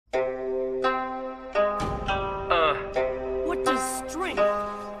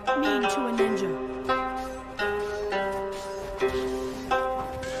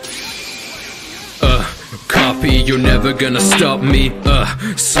Copy, you're never gonna stop me.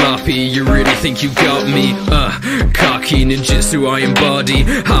 Sloppy, you really think you got me? Kaki ninjutsu I embody.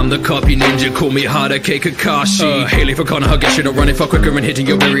 I'm the copy ninja, call me Hatake Kakashi. Hailing for Konohagakure, not running far quicker and hitting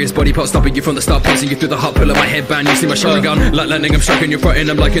your various body parts, stopping you from the start, piercing you through the heart, pull up my headband. You see my Sharingan, like lightning, I'm striking your front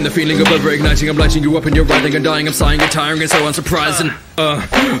and I'm liking the feeling of over-igniting. I'm lighting you up and you're writhing and dying. I'm sighing and tiring and so unsurprising.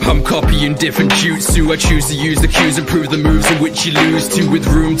 I'm copying different jutsu. I choose to use the cues and prove the moves in which you lose to. With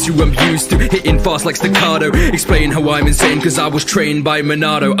room to, I'm used to hitting fast like staccato. Explain how I'm insane cause I was trained by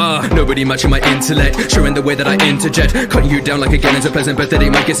Minato. Nobody matching my intellect, showing the way that I interject, cutting you down like again it's a pleasant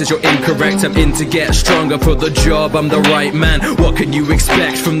pathetic. My guess is you're incorrect. I'm in to get stronger for the job, I'm the right man. What can you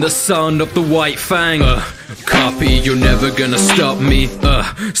expect from the son of the White Fang? Copy, you're never gonna stop me.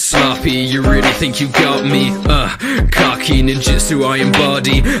 Sloppy, you really think you got me? Kaki ninjutsu I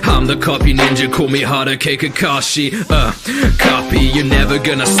embody. I'm the copy ninja, call me Hatake Kakashi. Copy, you're never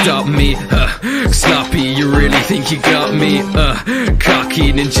gonna stop me. Sloppy, you really think you got me?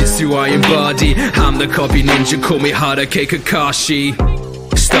 Kaki ninjutsu I embody. I'm the copy ninja, call me Hatake Kakashi.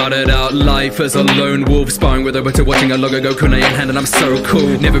 Started out life as a lone wolf, sparring with Obito, watching a long ago kunai in hand, and I'm so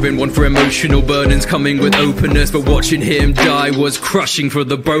cool. Never been one for emotional burdens, coming with openness, but watching him die was crushing for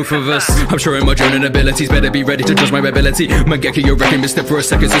the both of us. I'm showing my drone and abilities, better be ready to judge my ability. Mangeki, you're wrecking, misstep for a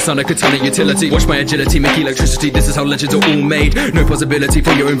second, it's a katana utility. Watch my agility, make electricity, this is how legends are all made. No possibility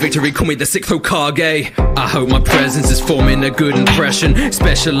for your own victory, call me the 6th Hokage. I hope my presence is forming a good impression.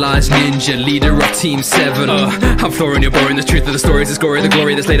 Specialized ninja, leader of Team 7. I'm flooring, you're boring, the truth of the story is the glory, the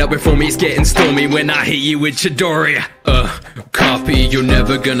glory that's laid out before me is getting stormy when I hit you with Chidori. Copy, you're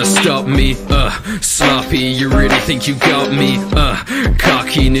never gonna stop me. Sloppy, you really think you got me?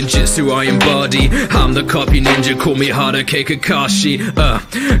 Kaki ninjutsu I embody. I'm the copy ninja, call me Hatake Kakashi.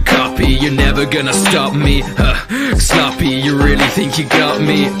 Copy, you're never gonna stop me. Sloppy, you really think you got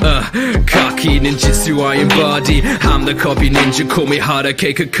me? Kaki ninjutsu I embody. I'm the copy ninja, call me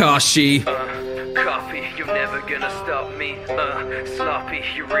Hatake Kakashi. Copy, you're never gonna stop me. Sloppy,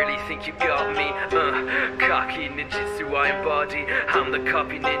 you really think you got me? Kaki ninjutsu I embody. I'm the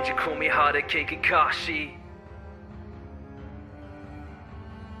copy ninja, call me Hatake Kakashi.